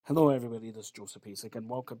Hello, everybody. This is Joseph Pasek, and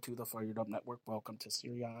welcome to the Fired Up Network. Welcome to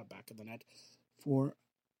Serie A back in the net for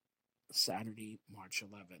Saturday, March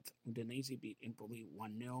 11th. Udinese beat Empoli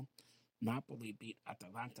 1-0. Napoli beat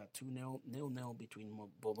Atalanta 2-0. 0-0 between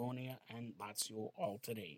Bologna and Lazio all today.